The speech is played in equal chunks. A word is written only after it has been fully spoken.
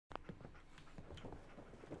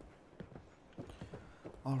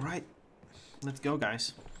Alright, let's go,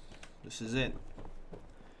 guys. This is it.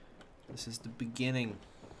 This is the beginning.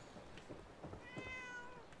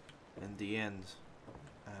 And the end.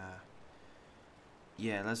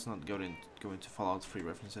 Yeah, let's not go into Fallout 3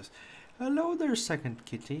 references. Hello there, second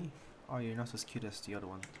kitty. Oh, you're not as cute as the other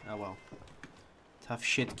one. Oh well. Tough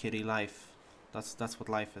shit, kitty. Life. That's what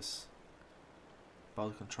life is.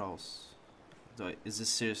 About controls. Is this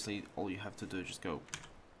seriously all you have to do? Just go.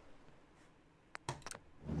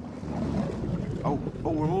 Oh,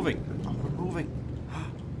 we're moving. Oh, we're moving.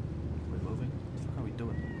 We're moving. What the fuck are we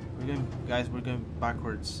doing? We're going, guys. We're going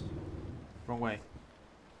backwards. Wrong way.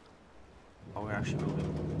 Oh, we're actually moving.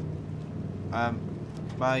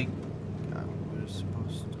 We're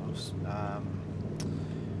supposed to.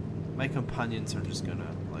 My companions are just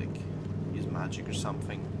gonna like use magic or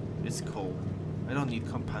something. It's cool. I don't need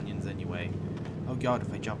companions anyway. Oh god,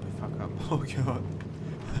 if I jump, I fuck up. Oh god.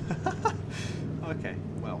 Okay,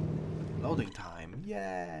 well, loading time.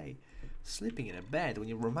 Yay! Sleeping in a bed when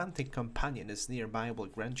your romantic companion is nearby will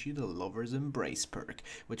grant you the Lover's Embrace perk,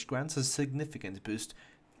 which grants a significant boost.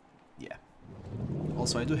 Yeah.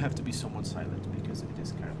 Also, I do have to be somewhat silent because it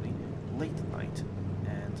is currently late at night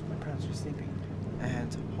and my parents are sleeping.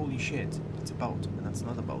 And holy shit, it's a boat, and that's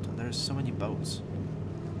not a boat, and there's so many boats.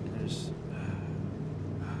 And there's...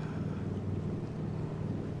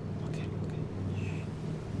 Okay.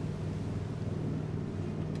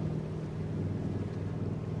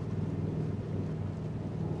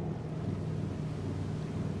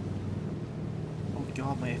 Oh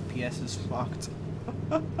god, my FPS is fucked.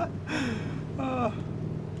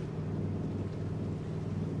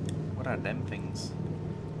 What are them things?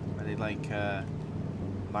 Are they like,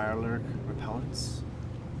 Mirelurk repellents?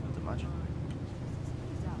 I'd imagine.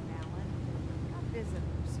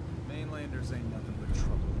 Visitors. Mainlanders ain't nothing but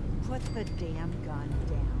trouble. Put the damn gun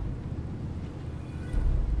down.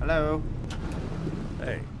 Hello.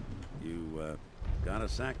 Hey, you, got a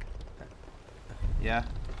sec? Yeah.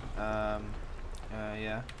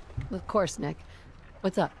 Yeah. Of course, Nick.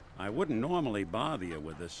 What's up? I wouldn't normally bother you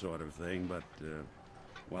with this sort of thing, but,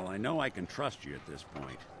 well, I know I can trust you at this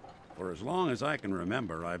point. For as long as I can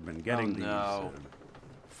remember, I've been getting these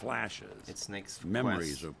flashes. It's Nick's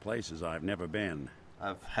memories quest. of places I've never been.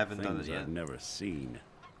 I haven't done it Things yet. I've never seen.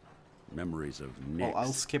 Memories of Nick. Well,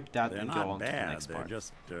 I'll skip that They're and not go on bad. to the next They're part.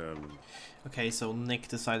 just, Okay, so Nick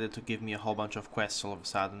decided to give me a whole bunch of quests all of a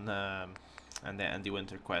sudden, and the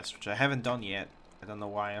winter quest, which I haven't done yet. I don't know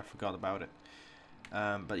why, I forgot about it.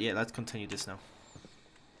 But yeah, let's continue this now.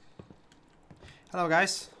 Hello,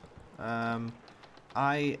 guys.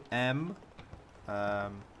 I am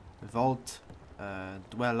Vault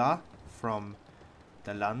Dweller from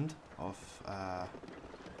the land of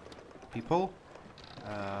people.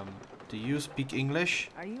 Do you speak English?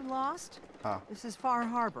 Are you lost? Ah. This is Far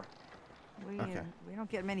Harbor. We don't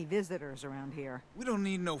get many visitors around here. We don't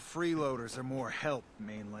need no freeloaders or more help,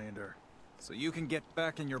 Mainlander. So you can get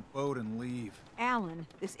back in your boat and leave. Alan,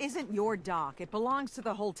 this isn't your dock. It belongs to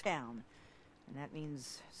the whole town. And that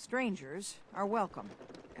means strangers are welcome.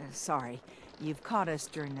 Sorry, you've caught us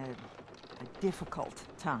during a difficult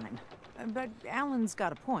time. But Alan's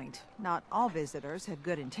got a point. Not all visitors have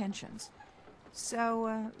good intentions.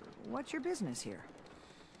 So, what's your business here?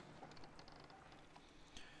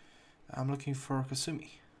 I'm looking for Kasumi.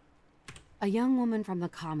 A young woman from the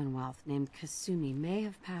Commonwealth named Kasumi may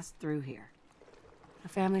have passed through here. A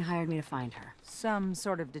family hired me to find her. Some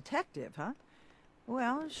sort of detective, huh?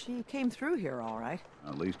 Well, she came through here all right.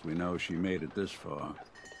 At least we know she made it this far.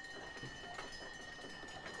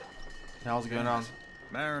 How's it going on?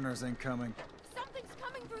 Mariners incoming. Something's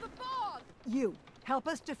coming through the fog! You, help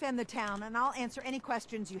us defend the town, and I'll answer any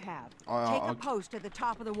questions you have. Take a post at the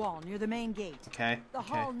top of the wall, near the main gate. Okay. The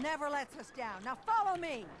hall never lets us down. Now follow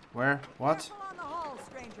me! Where? What? Careful on the hall,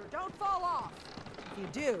 stranger. Don't fall off. If you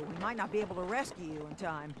do, we might not be able to rescue you in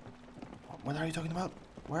time. What are you talking about?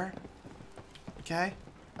 Where? Okay.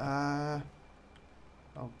 Oh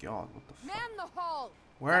god, what the fuck? Man the hall!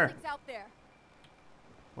 Where? Something's out there.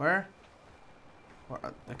 Where?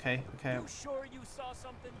 Okay. You sure you saw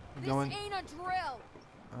something? I'm This going. ain't a drill.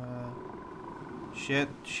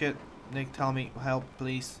 Shit. Nick, tell me. Help,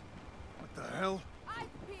 please. What the hell? I've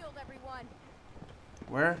peeled everyone.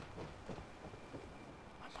 Where?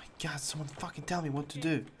 Oh my god, someone fucking tell me what to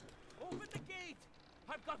do. Open the gate!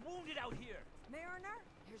 I've got wounded out here. Mariner,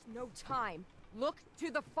 there's no time. Look to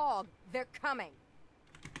the fog. They're coming.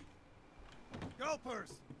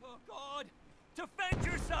 Gulpers! Oh God! Defend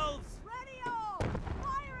yourselves! Ready all!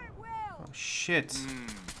 Fire at will! Oh shit.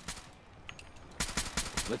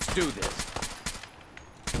 Let's do this.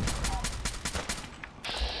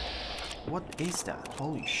 What is that?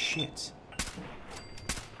 Holy shit.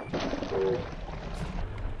 Oh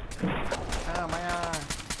my god.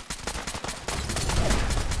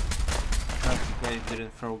 Okay, it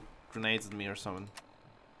didn't throw grenades at me or something.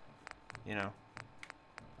 You know.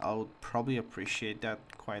 I would probably appreciate that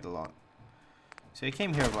quite a lot. So I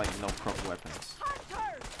came here with like no proper weapons.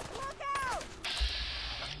 Hunters! Look out!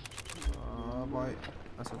 Oh boy.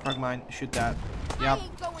 That's a frag mine. Shoot that. I Yep.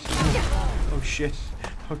 ain't going down alone. Oh shit.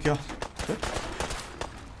 Oh god. Are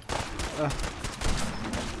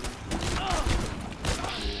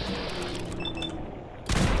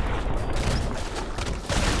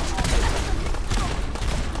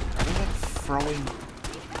they like throwing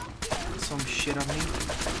some shit at me?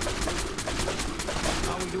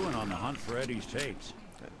 How are we doing on the hunt for Eddie's tapes?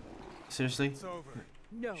 Seriously? It's over.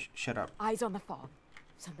 No. Shut up. Eyes on the fog.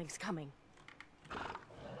 Something's coming.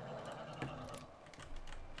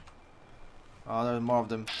 Oh, there's more of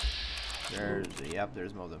them. Yep,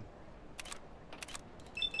 there's more of them.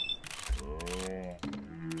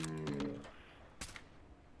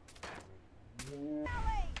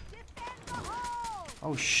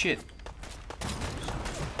 Oh shit.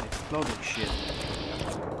 Exploding shit.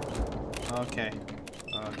 Okay.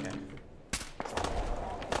 Okay.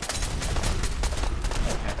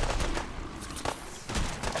 Okay.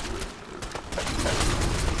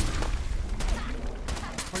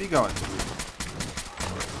 Where are you going? I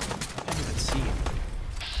can't even see him.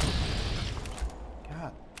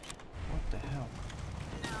 God. What the hell?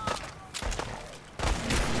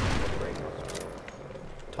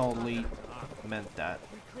 Totally meant that.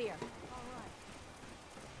 We're clear.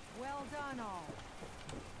 Well done, all.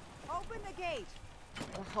 Open the gate.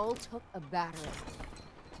 The hull took a battering,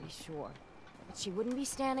 to be sure. But she wouldn't be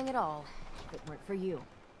standing at all if it weren't for you.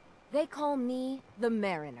 They call me the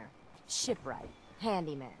Mariner, shipwright,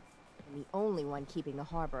 handyman, and the only one keeping the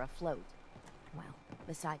harbor afloat. Well,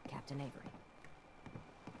 beside Captain Avery.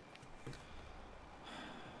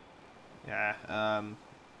 Yeah,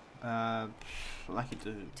 lucky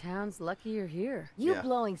to... Town's lucky you're here. You Yeah.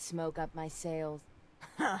 blowing smoke up my sails.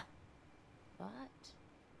 Huh. But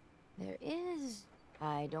there is...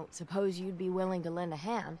 I don't suppose you'd be willing to lend a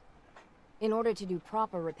hand. In order to do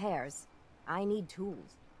proper repairs, I need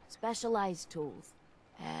tools. Specialized tools.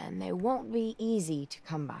 And they won't be easy to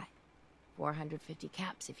come by. 450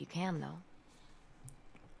 caps if you can, though.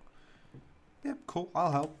 Yep, cool,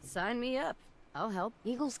 I'll help. Sign me up. I'll help.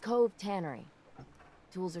 Eagle's Cove Tannery.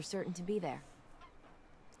 Tools are certain to be there.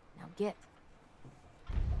 Now get.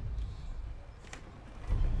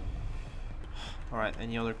 Alright,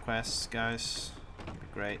 any other quests, guys?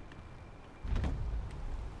 Great.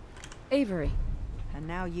 Avery. And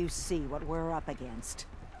now you see what we're up against.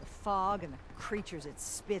 The fog and the creatures it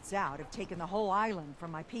spits out have taken the whole island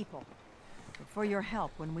from my people. But for your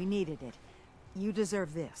help when we needed it, you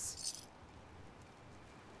deserve this.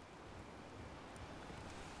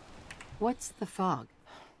 What's the fog?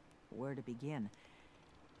 Where to begin?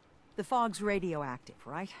 The fog's radioactive,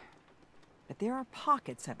 right? But there are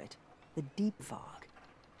pockets of it, the deep fog,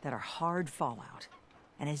 that are hard fallout.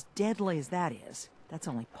 And as deadly as that is, that's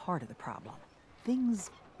only part of the problem.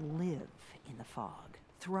 Things live in the fog,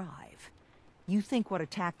 thrive. You think what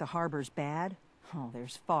attacked the harbor's bad? Oh,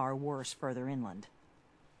 there's far worse further inland.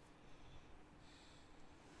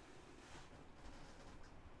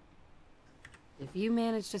 If you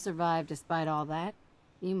managed to survive despite all that,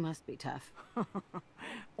 you must be tough.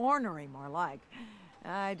 Ornery, more like.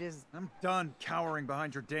 I'm done cowering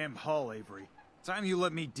behind your damn hull, Avery. Time you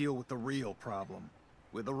let me deal with the real problem.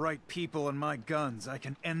 With the right people and my guns, I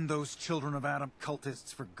can end those Children of Adam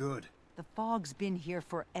cultists for good. The fog's been here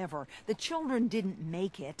forever. The children didn't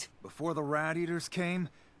make it. Before the Rat Eaters came,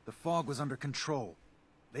 the fog was under control.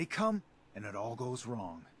 They come, and it all goes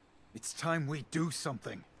wrong. It's time we do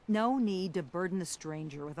something. No need to burden the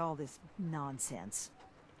stranger with all this nonsense.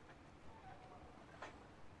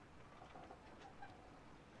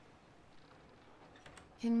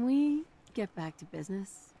 Can we get back to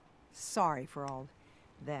business? Sorry for all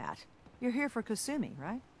that. You're here for Kasumi,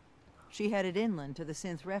 right? She headed inland to the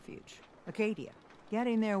Synth Refuge, Acadia.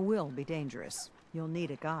 Getting there will be dangerous. You'll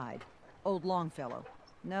need a guide. Old Longfellow.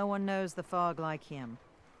 No one knows the fog like him.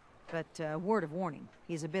 But, word of warning,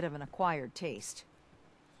 he's a bit of an acquired taste.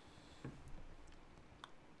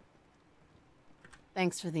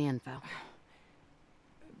 Thanks for the info.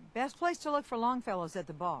 Best place to look for Longfellow's at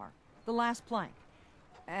the bar. The last plank.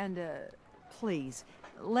 And, please,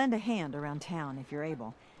 lend a hand around town if you're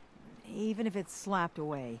able. Even if it's slapped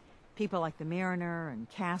away. People like the Mariner and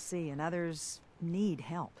Cassie and others need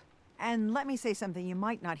help. And let me say something you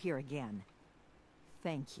might not hear again.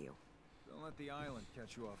 Thank you. Don't let the island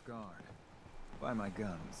catch you off guard. Buy my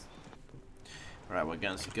guns. Alright, what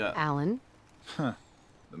guns you got? Alan? Huh.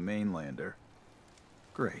 The mainlander.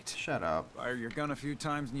 Great. Shut up. Fire your gun a few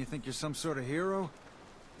times and you think you're some sort of hero?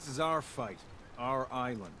 This is our fight. Our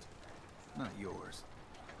island. Not yours.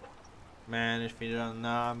 Man, if you don't know,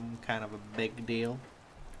 I'm kind of a big deal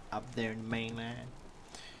up there in the mainland.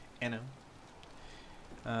 You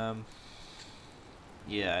know.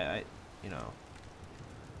 Yeah,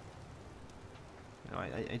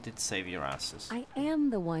 I did save your asses. I am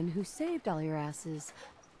the one who saved all your asses.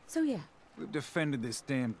 So yeah. We've defended this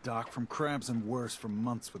damn dock from crabs and worse for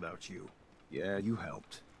months without you. Yeah, you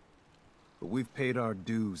helped. But we've paid our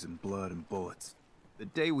dues in blood and bullets. The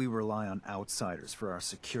day we rely on outsiders for our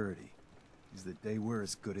security is the day we're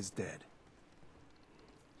as good as dead.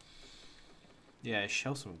 Yeah,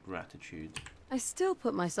 show some gratitude. I still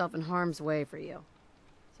put myself in harm's way for you.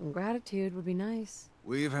 Some gratitude would be nice.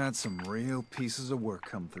 We've had some real pieces of work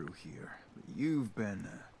come through here. But you've been,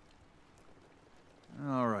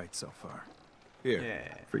 all right so far. Here,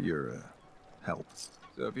 Yeah. for your, help.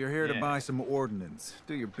 So if you're here to Yeah. buy some ordnance,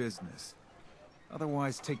 do your business.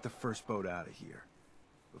 Otherwise, take the first boat out of here.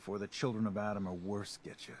 Before the children of Adam or worse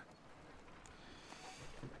get you.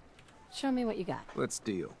 Show me what you got. Let's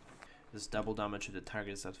deal. This double damage to the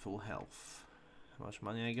targets at full health. How much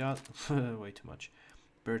money I got? Way too much.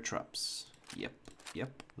 Bird traps.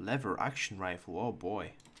 Yep. Lever action rifle. Oh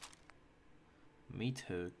boy. Meat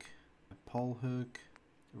hook. A pole hook.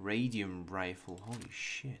 Radium rifle. Holy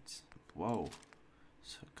shit. Whoa.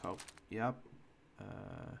 So, yep.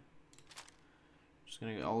 Just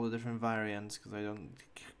gonna get all the different variants because I don't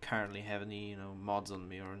currently have any, mods on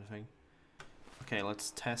me or anything. Okay,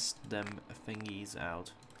 let's test them thingies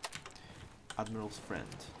out. Admiral's friend.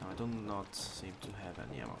 No, I do not seem to have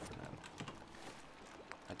any ammo for them.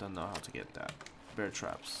 I don't know how to get that. Bear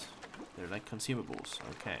traps. They're like consumables.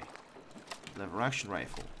 Okay. Lever action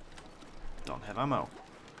rifle. Don't have ammo.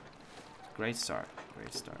 Great start.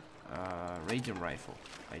 Radium rifle.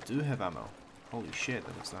 I do have ammo. Holy shit,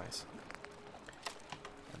 that looks nice.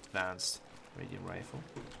 Advanced radium rifle.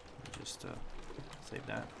 Just save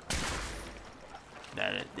that.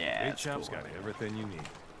 Hey, chap's cool. got everything you need.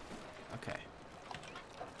 Okay.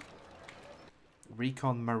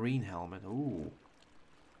 Recon marine helmet. Ooh.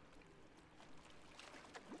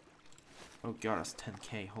 Oh god, that's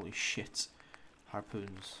 10k. Holy shit.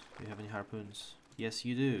 Harpoons. Do you have any harpoons? Yes,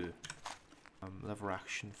 you do. Lever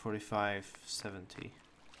action 45-70.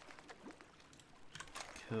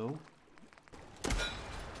 Cool.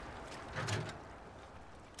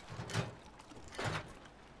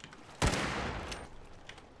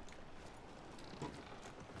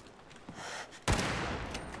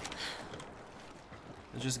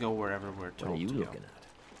 Let's just go wherever we're told What are you to looking go. at?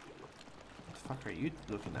 What the fuck are you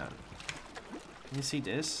looking at? Can you see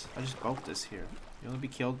this? I just bought this here. You want to be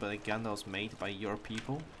killed by a gun that was made by your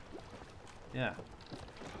people? Yeah.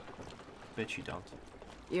 Bet you don't.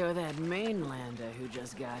 You're that mainlander who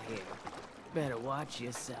just got here. Better watch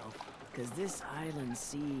yourself, cause this island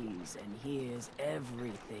sees and hears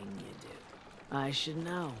everything you do. I should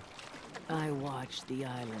know. I watched the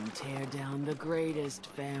island tear down the greatest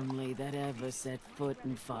family that ever set foot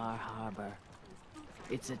in Far Harbor.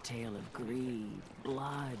 It's a tale of greed,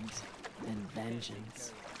 blood, and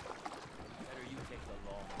vengeance. Better you take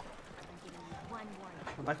the law.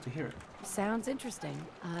 I'd like to hear it. Sounds interesting.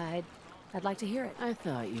 I'd like to hear it. I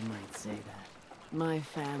thought you might say that. My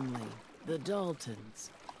family, the Daltons,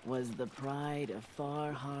 was the pride of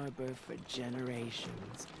Far Harbor for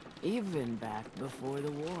generations, even back before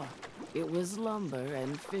the war. It was lumber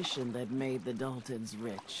and fishing that made the Daltons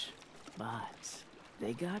rich. But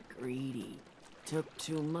they got greedy, took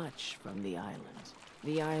too much from the island.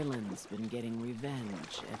 The island's been getting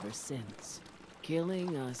revenge ever since,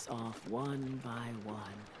 killing us off one by one.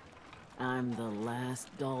 I'm the last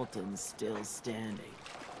Dalton still standing.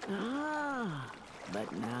 Ah,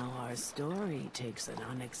 but now our story takes an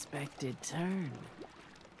unexpected turn.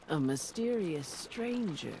 A mysterious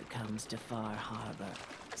stranger comes to Far Harbor.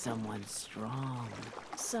 Someone strong,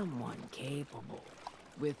 someone capable.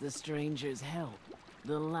 With the stranger's help,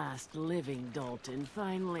 the last living Dalton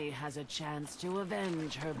finally has a chance to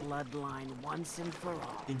avenge her bloodline once and for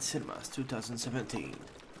all. In cinemas 2017.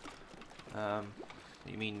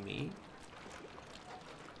 You mean me?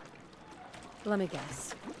 Let me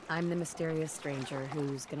guess. I'm the mysterious stranger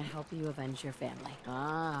who's gonna help you avenge your family.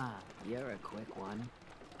 Ah, you're a quick one.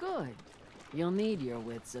 Good. You'll need your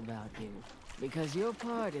wits about you, because your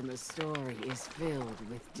part in the story is filled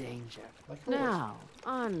with danger. Like yours. Now,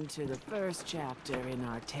 on to the first chapter in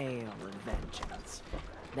our tale of vengeance.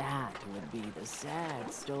 That would be the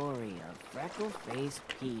sad story of freckle-faced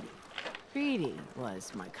Petey. Petey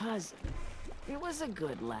was my cousin. He was a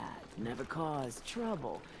good lad, never caused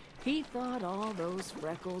trouble. He thought all those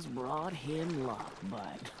freckles brought him luck,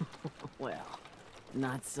 but, well,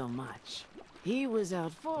 not so much. He was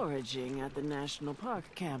out foraging at the National Park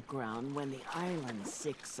campground when the island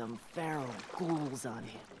sicked some feral ghouls on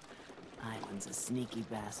him. Island's a sneaky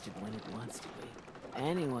bastard when it wants to be.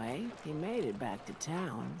 Anyway, he made it back to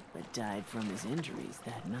town, but died from his injuries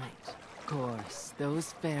that night. Of course,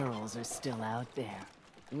 those ferals are still out there,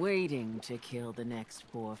 waiting to kill the next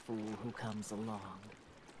poor fool who comes along.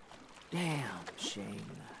 Damn shame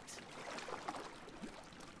that.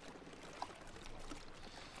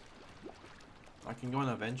 I can go and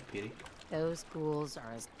avenge Petey. Those ghouls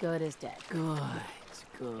are as good as dead. Good,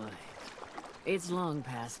 good. It's long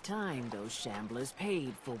past time those shamblers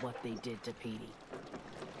paid for what they did to Petey.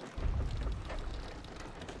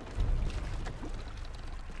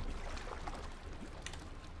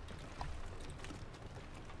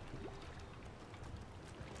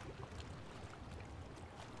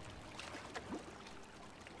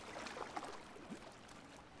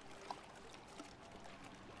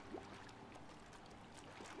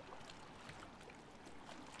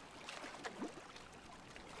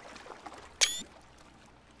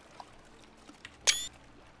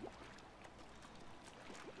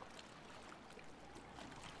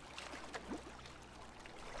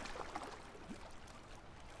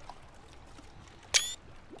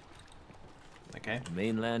 Okay. A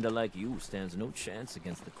mainlander like you stands no chance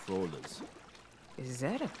against the crawlers. Is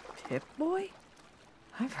that a Pip-Boy?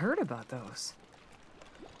 I've heard about those.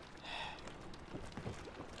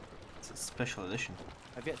 It's a special edition.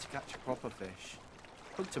 I've yet to catch a proper fish.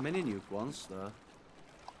 Hooked a mini nuke once, though.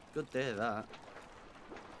 Good day, that.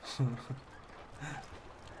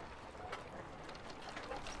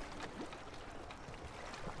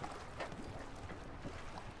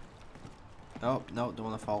 Oh, no, don't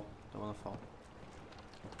want to fall. Don't want to fall.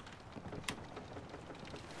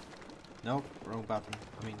 Nope, wrong button.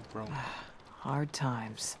 I mean, wrong. Hard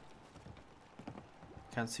times.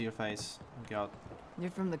 Can't see your face. Oh god.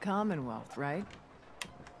 You're from the Commonwealth, right?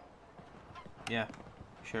 Yeah,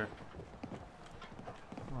 sure.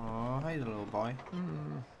 Oh, hey little boy.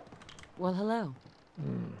 Well, hello.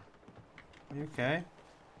 Are you okay?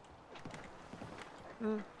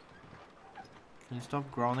 Can you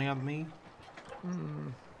stop groaning at me?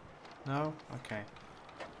 No? Okay.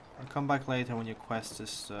 I'll come back later when your quest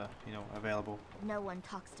is, you know, available. No one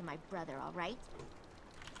talks to my brother, all right?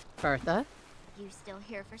 Bertha? You still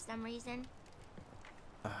here for some reason?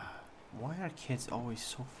 Why are kids always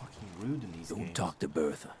so fucking rude in these games? Don't talk to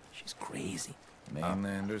Bertha. She's crazy.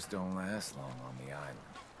 Mainlanders don't last long on the island.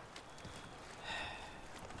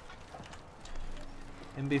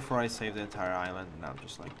 And before I save the entire island, and I'm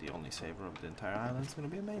just like the only saver of the entire island, it's gonna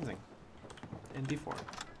be amazing. In D4.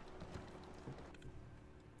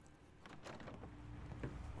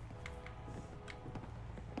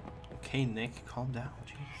 Okay, Nick, calm down,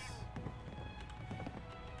 jeez.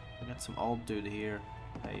 We got some old dude here.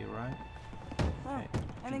 Hey, you right? Oh, Hey.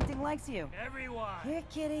 anything likes you. Everyone! Here,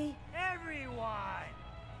 kitty. Everyone!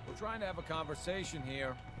 We're trying to have a conversation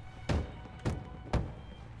here.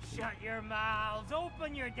 Shut your mouths,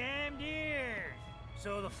 open your damned ears!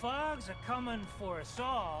 So the fogs are coming for us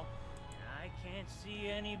all, and I can't see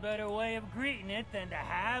any better way of greeting it than to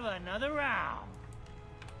have another round.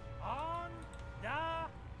 On the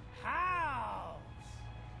house!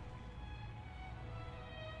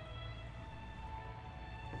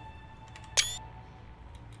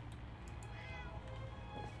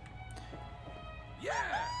 Yeah!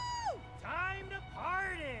 Time to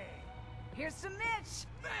party! Here's some Mitch.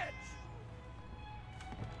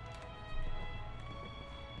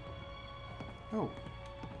 Oh.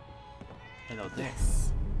 Hello there.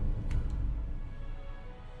 Yes.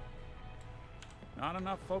 Not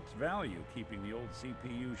enough folks value keeping the old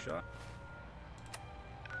CPU shut.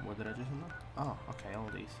 What did I just unlock? Oh, okay, all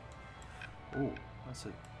these. Ooh,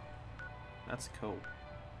 that's cool.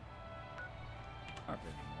 Not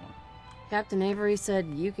anymore. Captain Avery said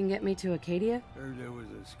you can get me to Acadia? Heard there was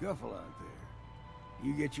a scuffle out there.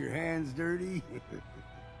 You get your hands dirty?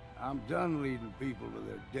 I'm done leading people to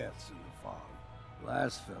their deaths in the fog.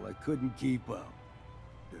 Last fella couldn't keep up.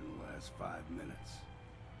 Didn't last 5 minutes.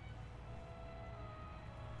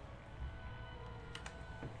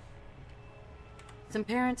 Some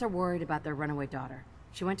parents are worried about their runaway daughter.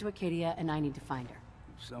 She went to Acadia and I need to find her.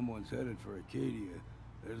 If someone's headed for Acadia,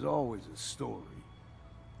 there's always a story.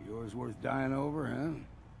 Yours worth dying over, huh?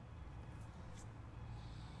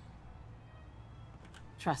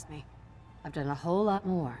 Trust me. I've done a whole lot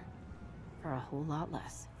more for a whole lot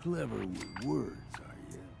less. Clever with words, are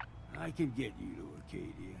you? I can get you to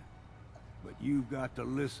Acadia. But you've got to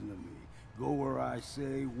listen to me. Go where I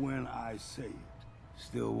say, when I say it.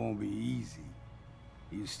 Still won't be easy.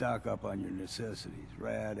 You stock up on your necessities,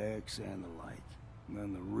 Rad X and the like. And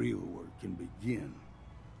then the real work can begin.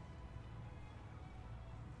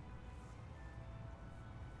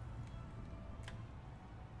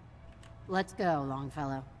 Let's go,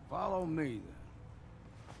 Longfellow. Follow me, then.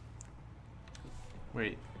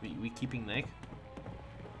 Wait, we keeping Nick?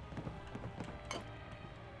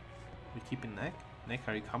 We keeping Nick? Nick,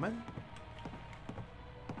 are you coming?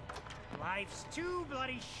 Life's too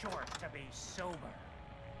bloody short to be sober.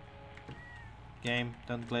 Game,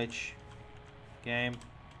 don't glitch. Game.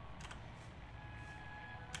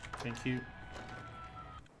 Thank you.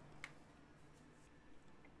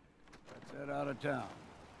 Let's head out of town.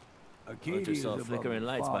 I Acadia just saw is flickering above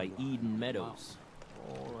lights the by fog line. Eden Meadows.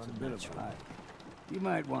 All It's a bit of a unnatural. hike. You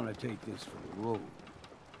might want to take this for the road.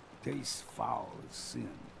 Tastes foul as sin,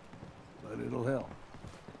 but it'll help.